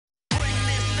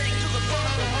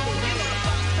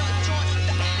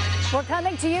We're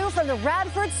coming to you from the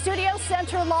Radford Studio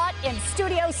Center lot in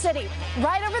Studio City,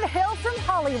 right over the hill from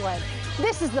Hollywood.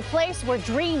 This is the place where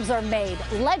dreams are made,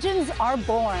 legends are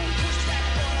born.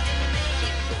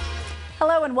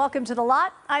 Hello and welcome to The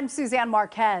Lot. I'm Suzanne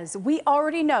Marquez. We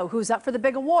already know who's up for the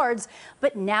big awards,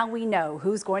 but now we know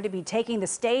who's going to be taking the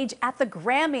stage at the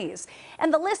Grammys.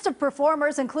 And the list of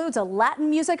performers includes a Latin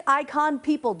music icon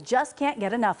people just can't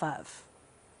get enough of.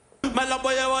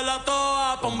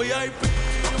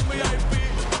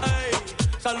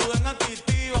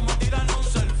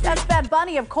 That's Bad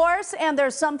Bunny, of course, and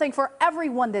there's something for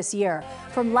everyone this year,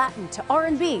 from Latin to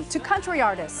R&B to country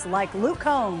artists like Luke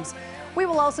Combs. We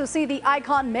will also see the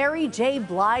icon Mary J.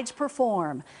 Blige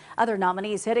perform. Other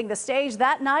nominees hitting the stage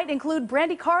that night include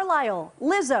Brandi Carlile,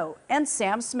 Lizzo, and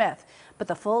Sam Smith. But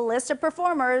the full list of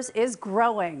performers is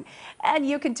growing. And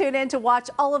you can tune in to watch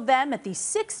all of them at the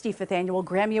 65th Annual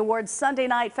Grammy Awards Sunday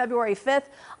night, February 5th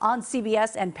on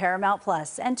CBS and Paramount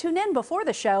Plus. And tune in before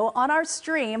the show on our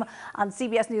stream on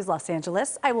CBS News Los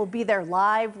Angeles. I will be there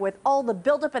live with all the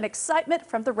buildup and excitement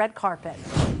from the red carpet.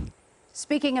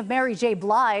 Speaking of Mary J.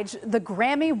 Blige, the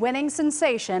Grammy-winning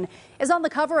sensation is on the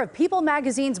cover of People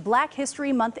magazine's Black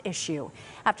History Month issue.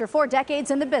 After 4 decades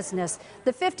in the business,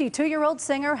 the 52-year-old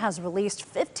singer has released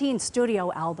 15 studio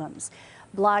albums.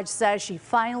 Blige says she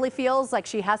finally feels like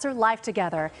she has her life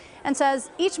together and says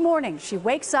each morning she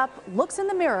wakes up, looks in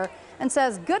the mirror, and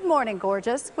says, "Good morning,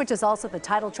 gorgeous," which is also the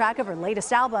title track of her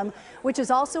latest album, which is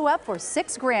also up for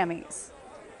 6 Grammys.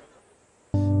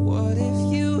 What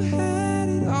if you had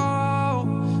it all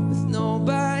with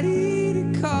nobody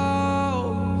to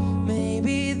call?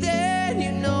 Maybe then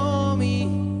you know me.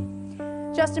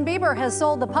 Justin Bieber has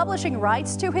sold the publishing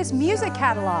rights to his music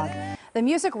catalog. The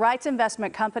music rights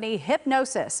investment company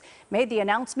Hypnosis made the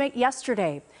announcement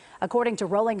yesterday. According to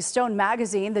Rolling Stone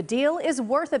magazine, the deal is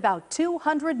worth about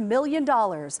 $200 million.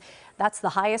 That's the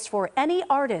highest for any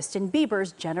artist in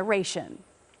Bieber's generation.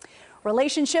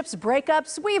 Relationships,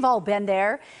 breakups, we've all been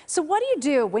there. So what do you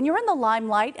do when you're in the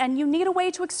limelight and you need a way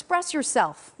to express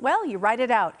yourself? Well, you write it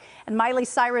out. And Miley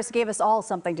Cyrus gave us all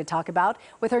something to talk about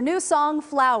with her new song,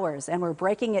 Flowers. And we're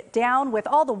breaking it down with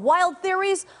all the wild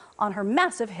theories on her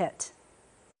massive hit.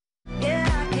 Yeah,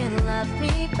 I can love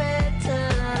me better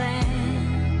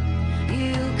than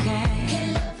you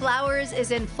can. Flowers is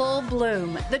in full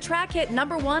bloom. The track hit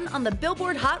 #1 on the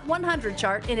Billboard Hot 100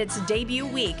 chart in its debut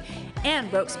week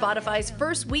and broke Spotify's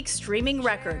first week streaming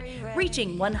record,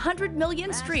 reaching 100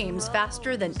 million streams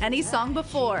faster than any song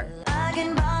before. I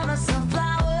can buy myself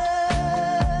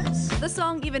flowers. The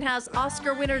song even has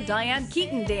Oscar winner Diane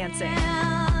Keaton dancing.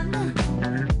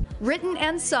 Written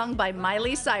and sung by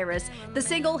Miley Cyrus, the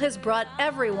single has brought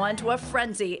everyone to a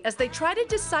frenzy as they try to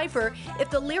decipher if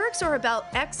the lyrics are about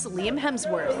ex Liam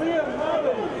Hemsworth.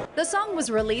 The song was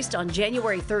released on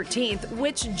January 13th,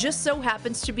 which just so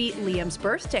happens to be Liam's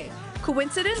birthday.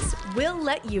 Coincidence? We'll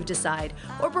let you decide.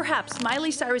 Or perhaps Miley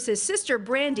Cyrus's sister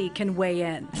Brandi can weigh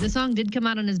in. The song did come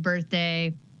out on his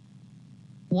birthday.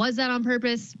 Was that on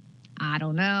purpose? I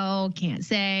don't know. Can't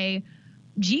say.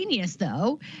 Genius,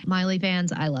 though. Miley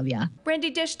fans, I love ya.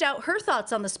 Brandi dished out her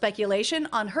thoughts on the speculation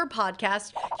on her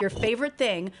podcast, Your Favorite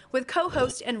Thing, with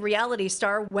co-host and reality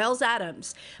star Wells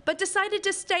Adams, but decided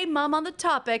to stay mum on the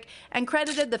topic and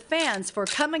credited the fans for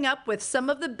coming up with some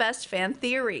of the best fan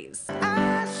theories.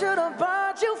 I should have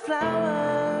bought you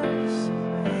flowers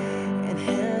and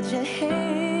held your hand.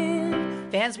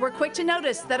 Fans were quick to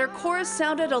notice that her chorus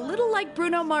sounded a little like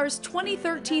Bruno Mars'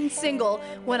 2013 single,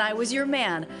 When I Was Your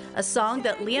Man, a song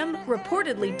that Liam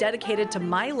reportedly dedicated to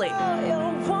Miley. All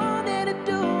you wanted to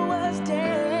do was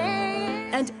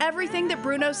dance. And everything that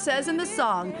Bruno says in the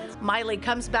song, Miley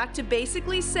comes back to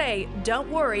basically say,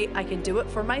 "Don't worry, I can do it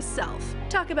for myself."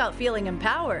 Talk about feeling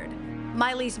empowered.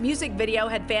 Miley's music video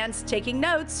had fans taking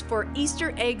notes for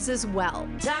Easter eggs as well.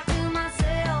 Talk to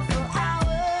myself for hours.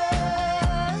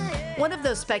 One of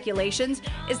those speculations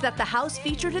is that the house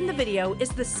featured in the video is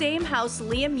the same house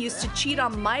Liam used to cheat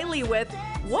on Miley with.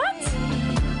 What?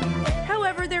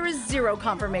 However, there is zero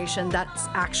confirmation that's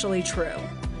actually true.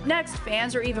 Next,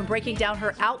 fans are even breaking down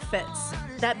her outfits.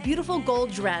 That beautiful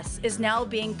gold dress is now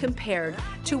being compared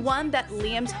to one that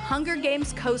Liam's Hunger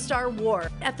Games co-star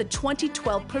wore at the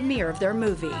 2012 premiere of their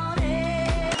movie.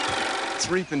 It's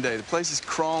reaping day. The place is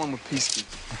crawling with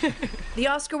peacekeepers. The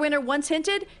Oscar winner once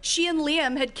hinted she and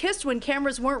Liam had kissed when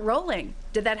cameras weren't rolling.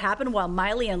 Did that happen while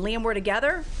Miley and Liam were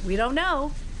together? We don't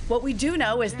know. What we do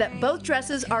know is that both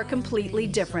dresses are completely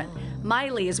different.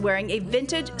 Miley is wearing a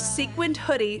vintage sequined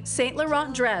hoodie Saint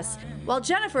Laurent dress, while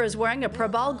Jennifer is wearing a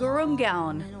Prabal Gurung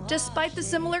gown. Despite the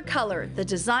similar color, the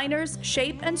designers,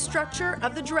 shape, and structure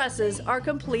of the dresses are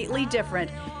completely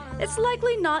different. It's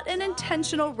likely not an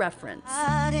intentional reference.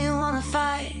 I didn't wanna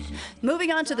fight. Moving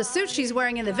on to the suit she's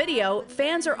wearing in the video,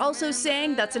 fans are also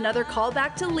saying that's another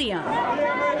callback to Liam.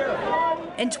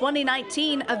 In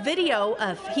 2019, a video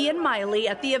of he and Miley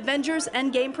at the Avengers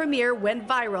Endgame premiere went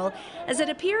viral, as it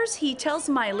appears he tells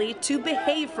Miley to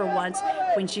behave for once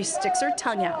when she sticks her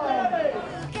tongue out.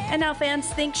 And now fans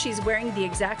think she's wearing the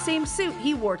exact same suit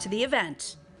he wore to the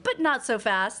event. But not so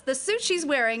fast. The suit she's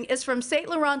wearing is from Saint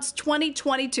Laurent's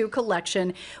 2022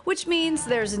 collection, which means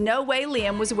there's no way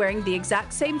Liam was wearing the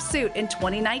exact same suit in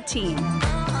 2019.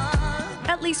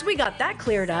 At least we got that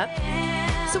cleared up.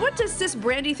 So what does Sis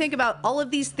Brandy think about all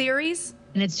of these theories?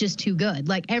 And it's just too good.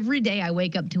 Like every day I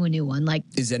wake up to a new one. Like,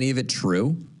 is any of it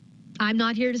true? I'm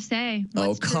not here to say.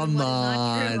 Oh, come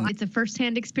on. It's a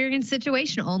first-hand experience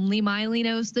situation. Only Miley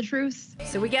knows the truth.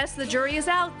 So we guess the jury is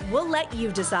out. We'll let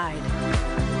you decide.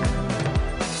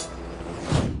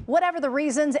 Whatever the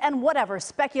reasons and whatever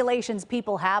speculations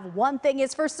people have, one thing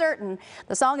is for certain.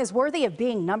 The song is worthy of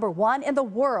being #1 in the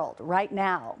world right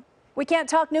now. We can't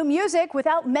talk new music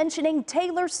without mentioning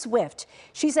Taylor Swift.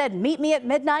 She said, "Meet me at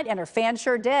midnight," and her fans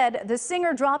sure did. The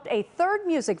singer dropped a third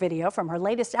music video from her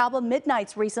latest album,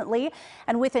 Midnights, recently,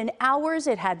 and within hours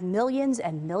it had millions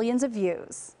and millions of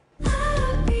views.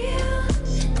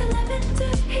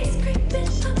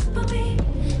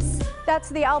 That's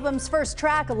the album's first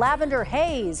track, Lavender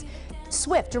Haze.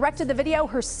 Swift directed the video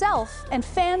herself, and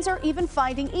fans are even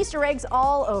finding Easter eggs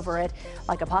all over it,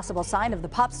 like a possible sign of the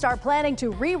pop star planning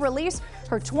to re-release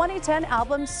her 2010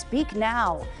 album, Speak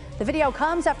Now. The video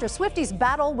comes after Swifty's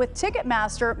battle with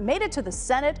Ticketmaster made it to the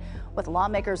Senate, with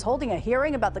lawmakers holding a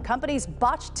hearing about the company's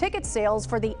botched ticket sales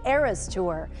for the Eras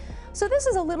Tour. So this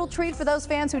is a little treat for those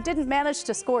fans who didn't manage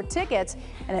to score tickets,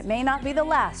 and it may not be the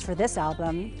last for this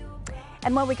album.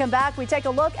 And when we come back, we take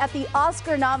a look at the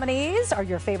Oscar nominees. Are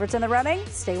your favorites in the running?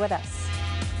 Stay with us.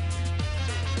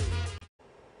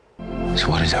 So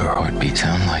what does her heartbeat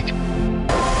sound like?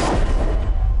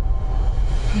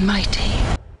 Mighty.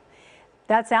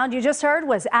 That sound you just heard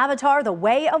was Avatar: The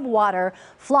Way of Water,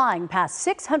 flying past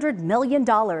 $600 million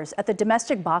at the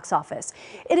domestic box office.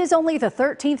 It is only the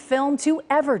 13th film to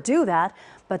ever do that,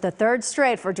 but the third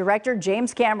straight for director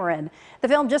James Cameron. The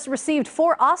film just received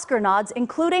 4 Oscar nods,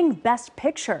 including Best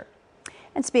Picture.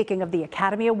 And speaking of the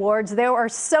Academy Awards, there are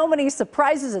so many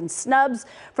surprises and snubs,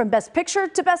 from Best Picture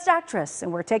to Best Actress,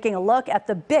 and we're taking a look at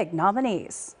the big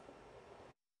nominees.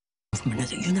 From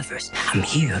another universe. I'm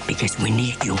here because we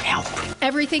need your help.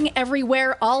 Everything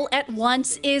Everywhere All at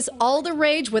Once is all the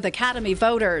rage with Academy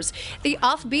voters. The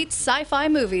offbeat sci-fi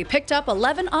movie picked up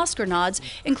 11 Oscar nods,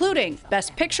 including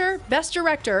Best Picture, Best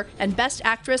Director, and Best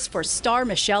Actress for star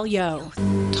Michelle Yeoh.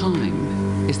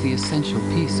 Time is the essential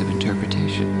piece of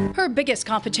interpretation. Her biggest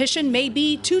competition may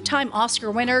be 2-time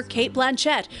Oscar winner Cate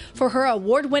Blanchett for her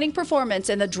award-winning performance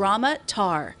in the drama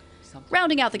Tar.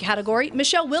 Rounding out the category,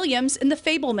 Michelle Williams in The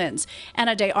Fabelmans,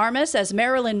 Ana de Armas as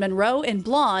Marilyn Monroe in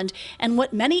Blonde, and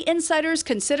what many insiders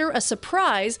consider a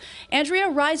surprise, Andrea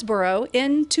Riseborough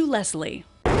in To Leslie.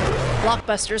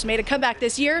 Blockbusters made a comeback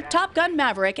this year. Top Gun: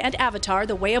 Maverick and Avatar: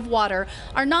 The Way of Water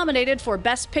are nominated for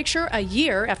Best Picture a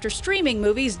year after streaming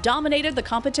movies dominated the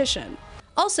competition.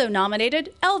 Also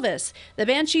nominated, Elvis, The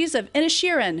Banshees of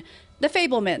Inisherin, The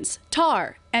Fabelmans,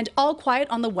 Tar, and All Quiet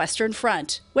on the Western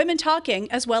Front, Women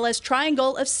Talking, as well as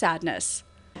Triangle of Sadness.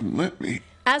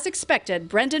 As expected,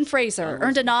 Brendan Fraser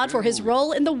earned a nod for his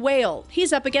role in The Whale.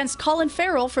 He's up against Colin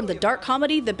Farrell from the dark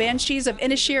comedy The Banshees of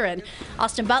Inisherin,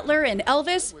 Austin Butler in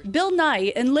Elvis, Bill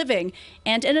Nighy in Living,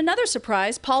 and in another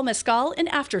surprise, Paul Mescal in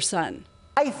Aftersun.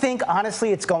 I think,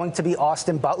 honestly, it's going to be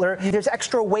Austin Butler. There's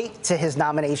extra weight to his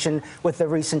nomination with the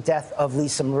recent death of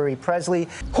Lisa Marie Presley.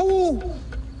 Who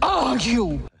are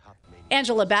you?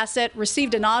 Angela Bassett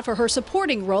received a nod for her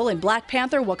supporting role in Black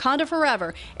Panther: Wakanda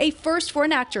Forever, a first for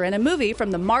an actor in a movie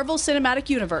from the Marvel Cinematic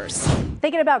Universe.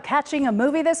 Thinking about catching a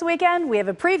movie this weekend? We have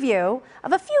a preview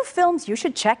of a few films you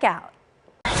should check out.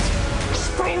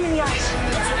 Spray him in the eyes.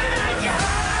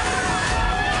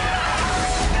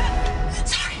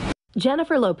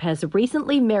 Jennifer Lopez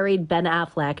recently married Ben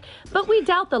Affleck, but we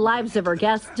doubt the lives of her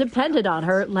guests depended on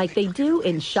her like they do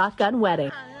in Shotgun Wedding.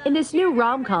 In this new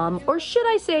rom-com, or should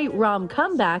I say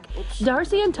rom-comeback,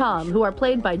 Darcy and Tom, who are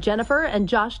played by Jennifer and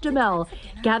Josh Duhamel,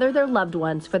 gather their loved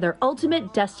ones for their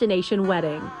ultimate destination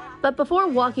wedding. But before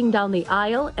walking down the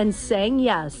aisle and saying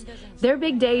yes, their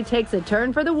big day takes a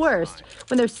turn for the worst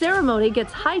when their ceremony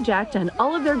gets hijacked and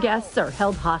all of their guests are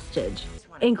held hostage.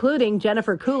 including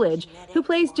Jennifer Coolidge, who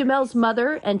plays Jamel's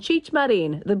mother, and Cheech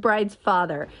Marin, the bride's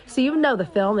father. So you know the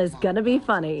film is gonna be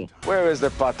funny. Where is the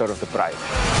father of the bride?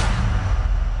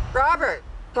 Robert,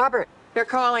 they're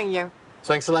calling you.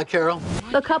 Thanks a lot, Carol.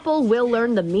 The couple will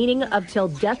learn the meaning of Till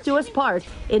Death Do Us Part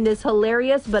in this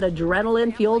hilarious but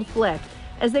adrenaline-fueled flick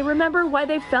as they remember why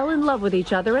they fell in love with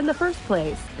each other in the first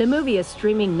place. The movie is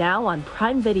streaming now on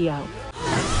Prime Video.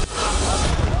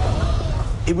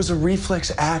 It was a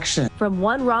reflex action. From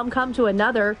one rom-com to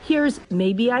another, here's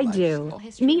Maybe I Do.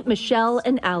 Meet Michelle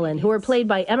and Alan, who are played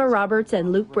by Emma Roberts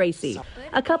and Luke Bracey,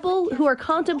 a couple who are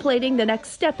contemplating the next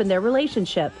step in their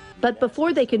relationship. But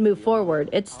before they can move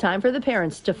forward, it's time for the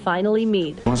parents to finally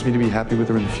meet. He wants me to be happy with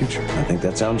her in the future. I think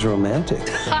that sounds romantic.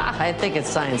 I think it's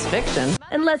science fiction.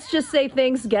 And let's just say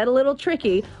things get a little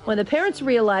tricky when the parents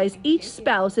realize each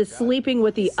spouse is sleeping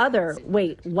with the other.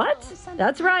 Wait, what?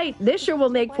 That's right, this sure will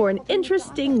make for an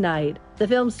interesting night. The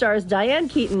film stars Diane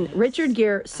Keaton, Richard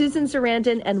Gere, Susan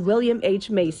Sarandon, and William H.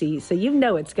 Macy, so you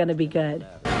know it's gonna be good.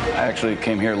 I actually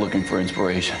came here looking for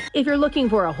inspiration. If you're looking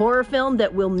for a horror film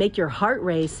that will make your heart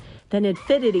race, then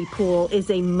Infinity Pool is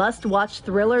a must-watch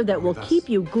thriller that will keep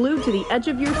you glued to the edge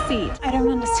of your seat. I don't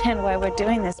understand why we're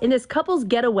doing this. In this couple's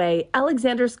getaway,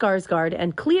 Alexander Skarsgård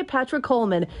and Cleopatra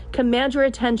Coleman command your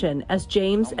attention as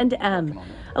James and Em,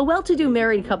 a well-to-do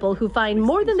married couple who find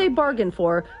more than they bargained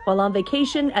for while on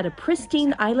vacation at a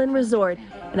pristine island resort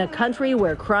in a country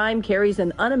where crime carries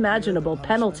an unimaginable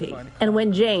penalty. And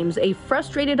when James, a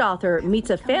frustrated author,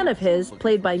 meets a fan of his,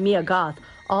 played by Mia Goth,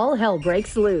 all hell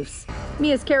breaks loose.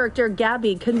 Mia's character,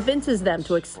 Gabby, convinces them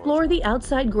to explore the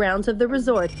outside grounds of the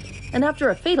resort, and after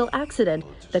a fatal accident,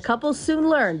 the couple soon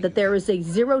learn that there is a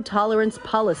zero-tolerance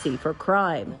policy for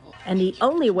crime. And the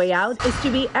only way out is to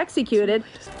be executed,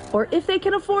 or if they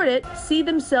can afford it, see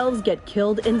themselves get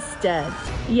killed instead.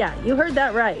 Yeah, you heard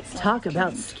that right. Talk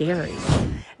about scary.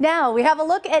 Now we have a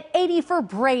look at 80 for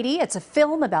Brady. It's a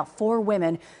film about 4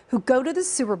 women who go to the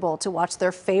Super Bowl to watch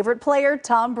their favorite player,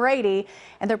 Tom Brady,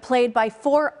 and they're played by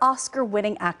 4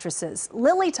 Oscar-winning actresses: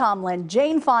 Lily Tomlin,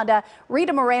 Jane Fonda,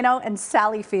 Rita Moreno, and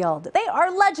Sally Field. They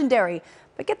are legendary,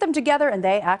 but get them together and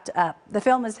they act up. The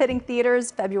film is hitting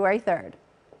theaters February 3rd.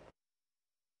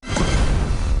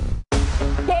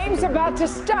 Game's about to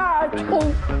start.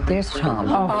 Oh, there's Tom.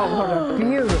 Oh, what a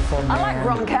beautiful man. I like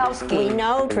Gronkowski. We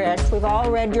know, Trish. We've all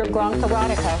read your Gronk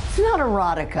erotica. It's not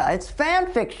erotica. It's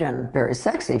fan fiction. Very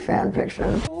sexy fan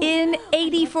fiction. In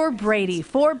 80 for Brady,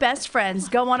 4 best friends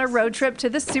go on a road trip to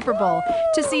the Super Bowl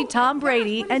to see Tom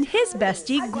Brady and his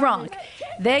bestie, Gronk.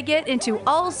 They get into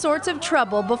all sorts of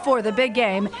trouble before the big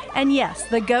game, and yes,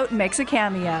 the GOAT makes a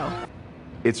cameo.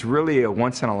 It's really a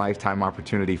once-in-a-lifetime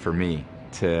opportunity for me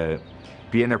to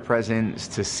be in their presence,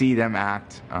 to see them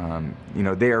act. You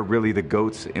know, they are really the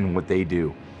GOATs in what they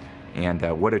do. And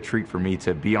what a treat for me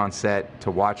to be on set,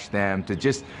 to watch them, to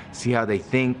just see how they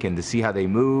think and to see how they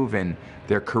move and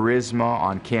their charisma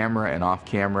on camera and off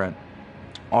camera.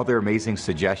 All their amazing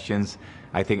suggestions.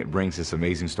 I think it brings this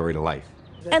amazing story to life.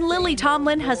 And Lily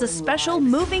Tomlin has a special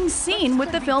moving scene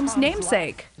with the film's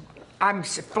namesake. I'm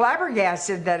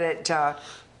flabbergasted that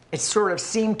it sort of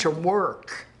seemed to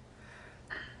work.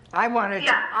 I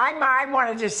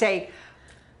wanted to say,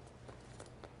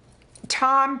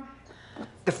 Tom,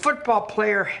 the football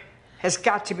player, has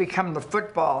got to become the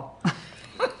football.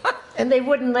 And they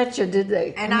wouldn't let you, did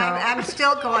they? And no. I'm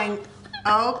still going,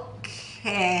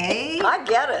 okay. I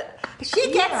get it.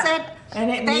 She gets it.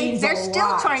 And they're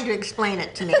still trying to explain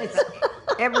it to me.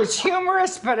 It was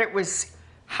humorous, but it was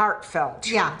heartfelt.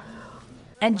 Yeah.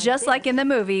 And just like in the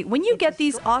movie, when you get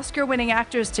these Oscar-winning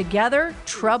actors together,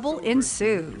 trouble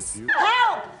ensues.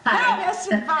 Help! Help!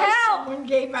 Someone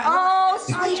gave out. Oh,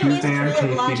 sweet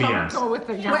mystery of love. Don't go with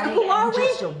the guy. Who are we?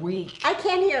 Just a week. I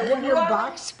can't hear. In your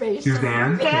box space.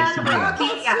 Suzanne? Suzanne.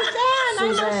 I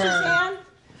know Suzanne.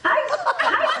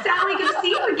 Hi, Sally. Good to see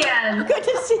you again. Good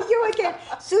to see you again.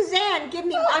 Suzanne,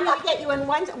 I'm going to get you in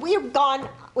one.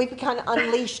 We've become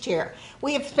unleashed here.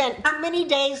 We have spent too many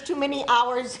days, too many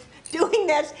hours doing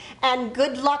this, and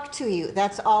good luck to you.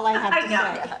 That's all I have to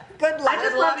say. Good luck. I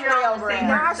just love your program.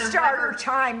 Now start her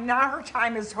time. Now her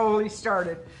time is wholly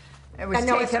started. It was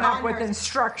taken up with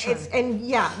instructions. And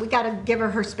yeah, we got to give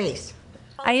her space.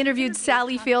 I interviewed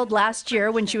Sally Field last year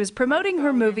when she was promoting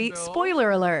her movie,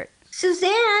 spoiler alert.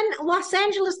 Suzanne, Los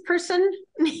Angeles person.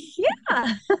 Yeah.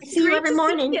 I see you every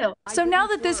morning. So now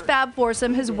that this fab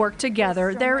foursome has worked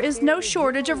together, there is no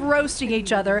shortage of roasting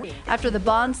each other after the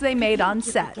bonds they made on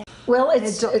set. Well,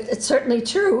 it's certainly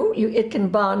true. It can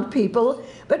bond people,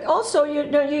 but also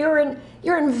you're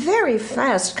in very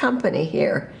fast company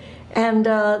here, and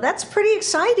that's pretty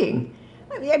exciting.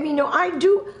 I mean, I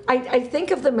do. I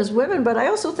think of them as women, but I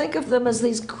also think of them as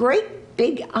these great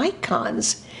big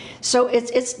icons. So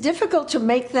it's difficult to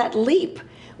make that leap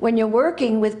when you're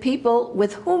working with people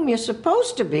with whom you're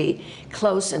supposed to be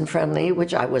close and friendly,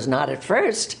 which I was not at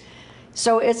first.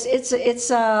 So it's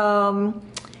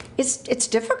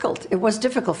difficult. It was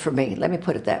difficult for me. Let me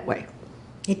put it that way.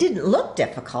 It didn't look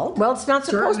difficult. Well, it's not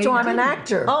supposed to. I'm an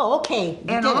actor. Oh, okay.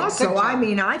 And also, I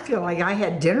mean, I feel like I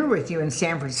had dinner with you in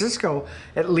San Francisco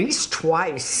at least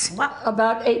twice. What?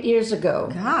 About 8 years ago.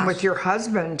 Gosh. With your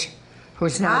husband,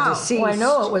 who's now deceased. Oh, I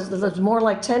know. It was more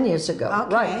like 10 years ago.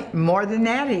 Okay. Right. More than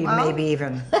that, maybe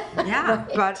even. Yeah.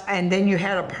 But and then you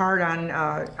had a part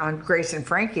on Grace and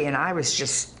Frankie, and I was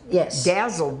just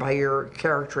dazzled by your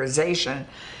characterization.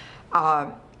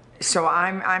 So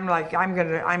I'm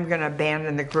gonna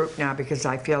abandon the group now because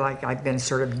I feel like I've been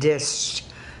sort of dissed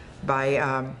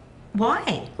by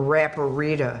Why? rapper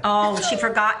Rita. Oh, she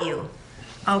forgot you.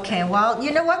 Okay, well,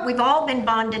 you know what? We've all been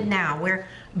bonded now. We're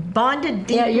bonded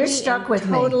deeply. Yeah, you're stuck with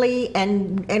me. Totally,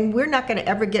 and we're not going to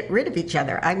ever get rid of each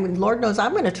other. I mean, Lord knows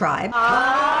I'm going to try.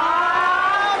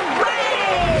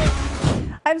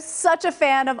 I'm such a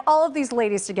fan of all of these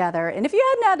ladies together, and if you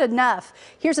hadn't had enough,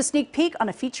 here's a sneak peek on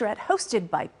a featurette hosted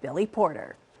by Billy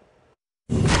Porter.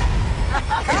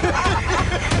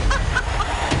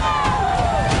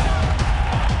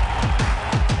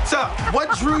 So,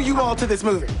 what drew you all to this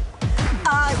movie?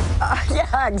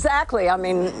 Yeah, exactly. I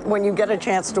mean, when you get a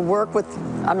chance to work with,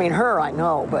 I mean, her, I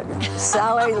know, but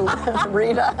Sally,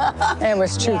 Rita. It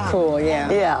was too cool, yeah.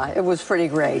 Yeah, it was pretty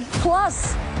great.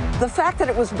 Plus, the fact that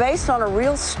it was based on a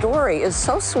real story is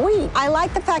so sweet. I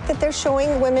like the fact that they're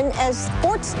showing women as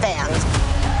sports fans.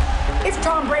 If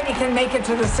Tom Brady can make it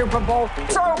to the Super Bowl,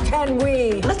 so can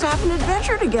we. Let's have an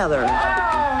adventure together.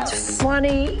 It's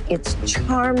funny, it's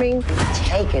charming.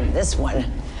 Taking this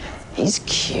one. He's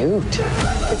cute.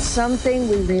 It's something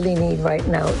we really need right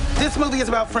now. This movie is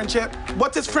about friendship.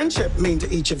 What does friendship mean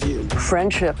to each of you?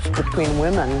 Friendships between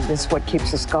women is what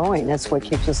keeps us going. That's what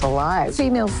keeps us alive.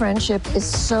 Female friendship is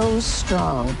so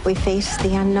strong. We face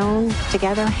the unknown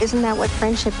together. Isn't that what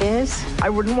friendship is? I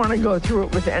wouldn't want to go through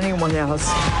it with anyone else.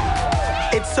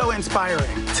 It's so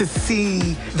inspiring to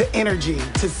see the energy,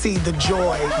 to see the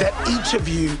joy that each of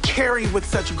you carry with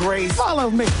such grace. Follow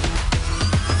me.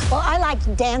 Well, I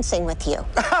liked dancing with you.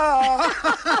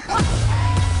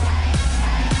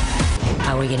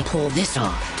 How are we gonna pull this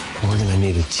off? We're gonna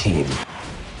need a team.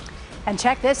 And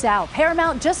check this out.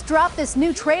 Paramount just dropped this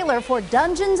new trailer for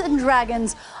Dungeons &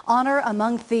 Dragons: Honor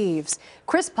Among Thieves.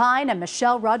 Chris Pine and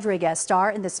Michelle Rodriguez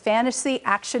star in this fantasy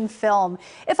action film.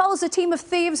 It follows a team of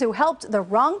thieves who helped the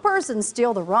wrong person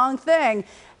steal the wrong thing.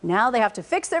 Now they have to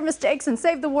fix their mistakes and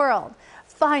save the world.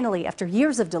 Finally, after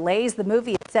years of delays, the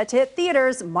movie is set to hit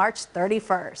theaters March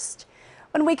 31st.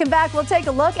 When we come back, we'll take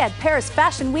a look at Paris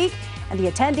Fashion Week and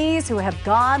the attendees who have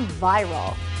gone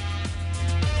viral.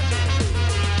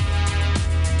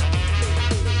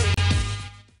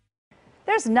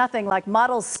 There's nothing like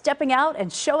models stepping out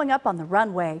and showing up on the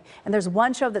runway. And there's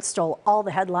one show that stole all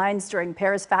the headlines during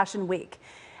Paris Fashion Week.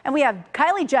 And we have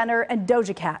Kylie Jenner and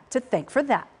Doja Cat to thank for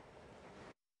that.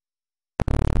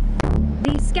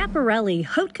 The Schiaparelli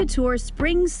Haute Couture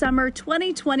Spring Summer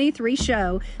 2023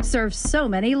 show serves so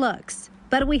many looks.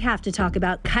 But we have to talk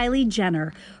about Kylie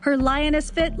Jenner. Her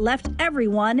lioness fit left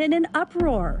everyone in an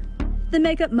uproar. The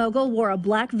makeup mogul wore a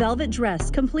black velvet dress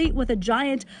complete with a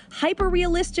giant,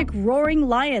 hyper-realistic roaring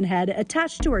lion head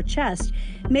attached to her chest,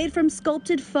 made from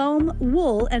sculpted foam,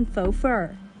 wool, and faux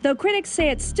fur. Though critics say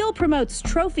it still promotes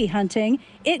trophy hunting,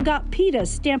 it got PETA's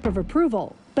stamp of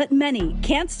approval. But many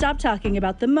can't stop talking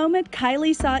about the moment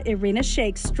Kylie saw Irina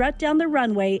Shayk strut down the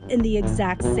runway in the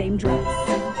exact same dress.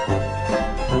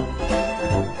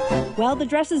 Well, the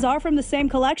dresses are from the same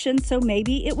collection, so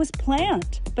maybe it was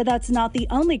planned. But that's not the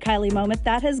only Kylie moment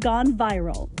that has gone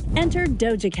viral. Enter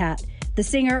Doja Cat. The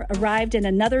singer arrived in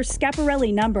another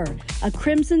Schiaparelli number, a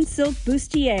crimson silk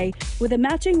bustier with a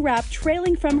matching wrap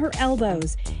trailing from her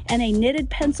elbows and a knitted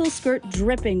pencil skirt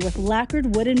dripping with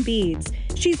lacquered wooden beads.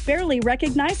 She's barely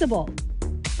recognizable.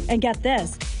 And get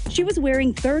this, she was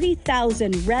wearing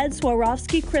 30,000 red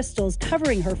Swarovski crystals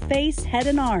covering her face, head,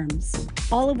 and arms,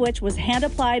 all of which was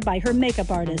hand-applied by her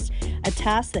makeup artist, a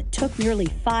task that took nearly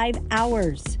 5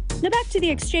 hours. Now back to the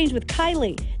exchange with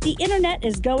Kylie. The internet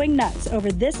is going nuts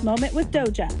over this moment with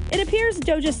Doja. It appears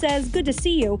Doja says, "Good to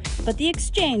see you," but the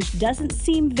exchange doesn't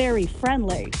seem very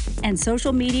friendly. And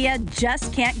social media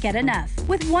just can't get enough.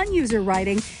 With one user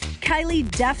writing, Kylie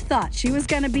def thought she was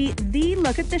going to be the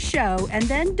look at the show, and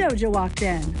then Doja walked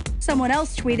in. Someone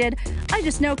else tweeted, "I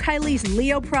just know Kylie's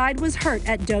Leo pride was hurt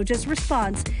at Doja's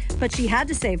response, but she had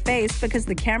to save face because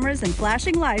the cameras and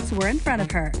flashing lights were in front of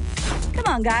her. Come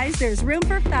on, guys, there's room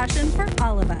for fashion for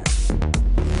all of us.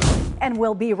 And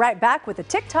we'll be right back with the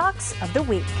TikToks of the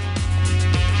week.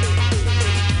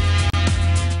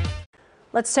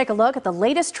 Let's take a look at the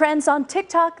latest trends on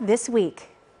TikTok this week.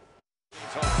 You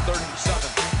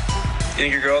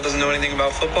think your girl doesn't know anything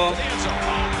about football?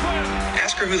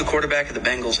 Ask her who the quarterback of the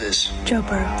Bengals is. Joe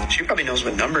Burrow. She probably knows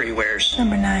what number he wears.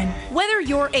 Number 9. Whether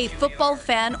you're a football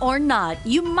fan or not,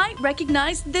 you might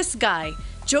recognize this guy.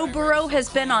 Joe Burrow has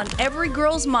been on every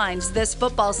girl's minds this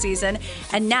football season,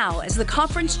 and now as the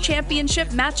conference championship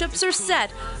matchups are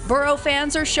set, Burrow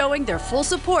fans are showing their full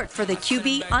support for the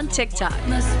QB on TikTok.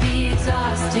 Must be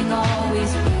exhausting,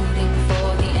 always rooting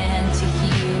for the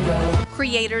anti-hero.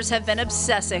 Creators have been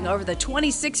obsessing over the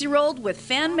 26-year-old with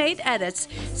fan-made edits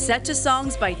set to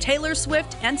songs by Taylor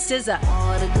Swift and SZA.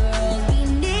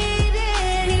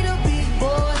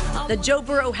 The Joe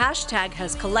Burrow hashtag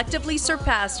has collectively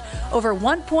surpassed over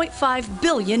 1.5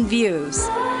 billion views.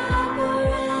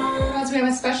 We have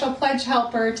a special pledge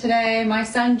helper today, my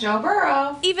son Joe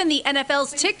Burrow. Even the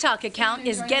NFL's TikTok account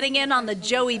is getting in on the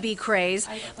Joey B craze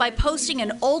by posting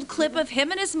an old clip of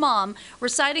him and his mom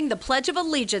reciting the Pledge of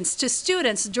Allegiance to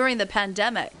students during the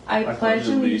pandemic. I pledge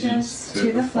allegiance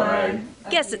to the flag.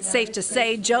 Guess it's safe to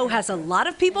say Joe has a lot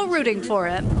of people rooting for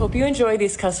him. Hope you enjoy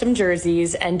these custom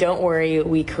jerseys, and don't worry,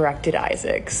 we corrected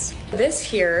Isaac's. This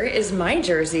here is my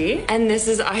jersey, and this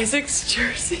is Isaac's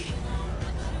jersey.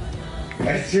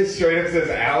 That just straight up says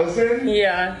Allison?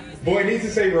 Yeah. Boy, it needs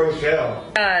to say Rochelle.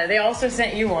 They also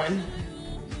sent you one.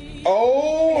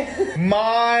 Oh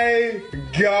my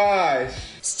gosh.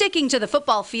 Sticking to the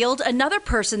football field, another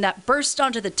person that burst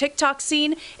onto the TikTok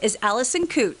scene is Allison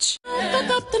Cooch.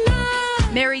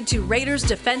 Married to Raiders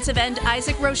defensive end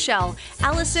Isaac Rochelle,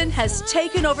 Allison has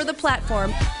taken over the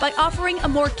platform by offering a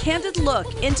more candid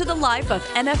look into the life of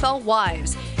NFL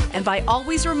wives, and by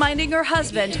always reminding her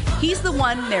husband he's the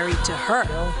one married to her.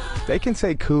 They can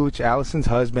say Cooch, Allison's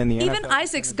husband, the Even NFL.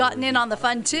 Isaac's gotten in on the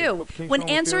fun too. When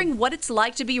answering what it's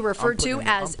like to be referred to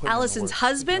as Allison's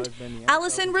husband,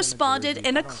 Allison responded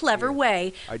in a clever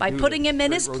way by putting him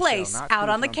in his place out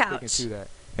on the couch.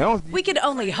 We could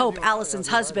only hope Allison's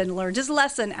husband learned his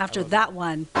lesson after that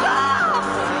one.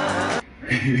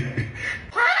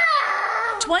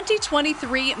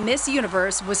 2023 Miss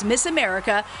Universe was Miss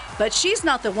America, but she's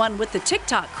not the one with the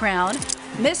TikTok crown.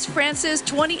 Miss France's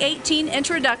 2018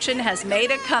 introduction has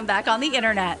made a comeback on the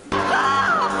internet.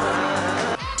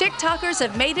 TikTokers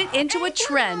have made it into a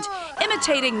trend,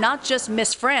 imitating not just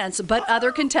Miss France, but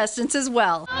other contestants as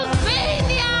well.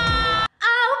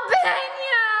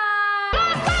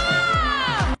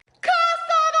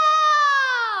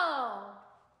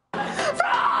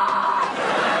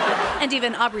 And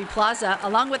even Aubrey Plaza,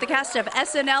 along with the cast of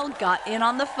SNL, got in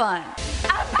on the fun.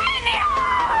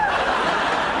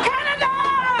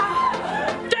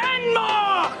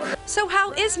 So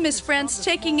how is Miss France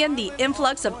taking in the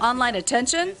influx of online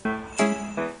attention?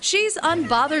 She's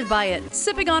unbothered by it,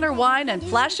 sipping on her wine and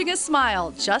flashing a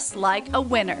smile, just like a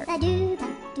winner.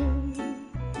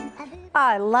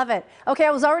 I love it. Okay,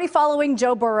 I was already following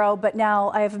Joe Burrow, but now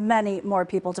I have many more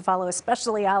people to follow,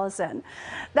 especially Allison.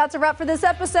 That's a wrap for this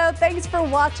episode. Thanks for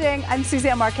watching. I'm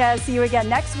Suzanne Marquez. See you again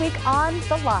next week on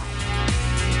The Live.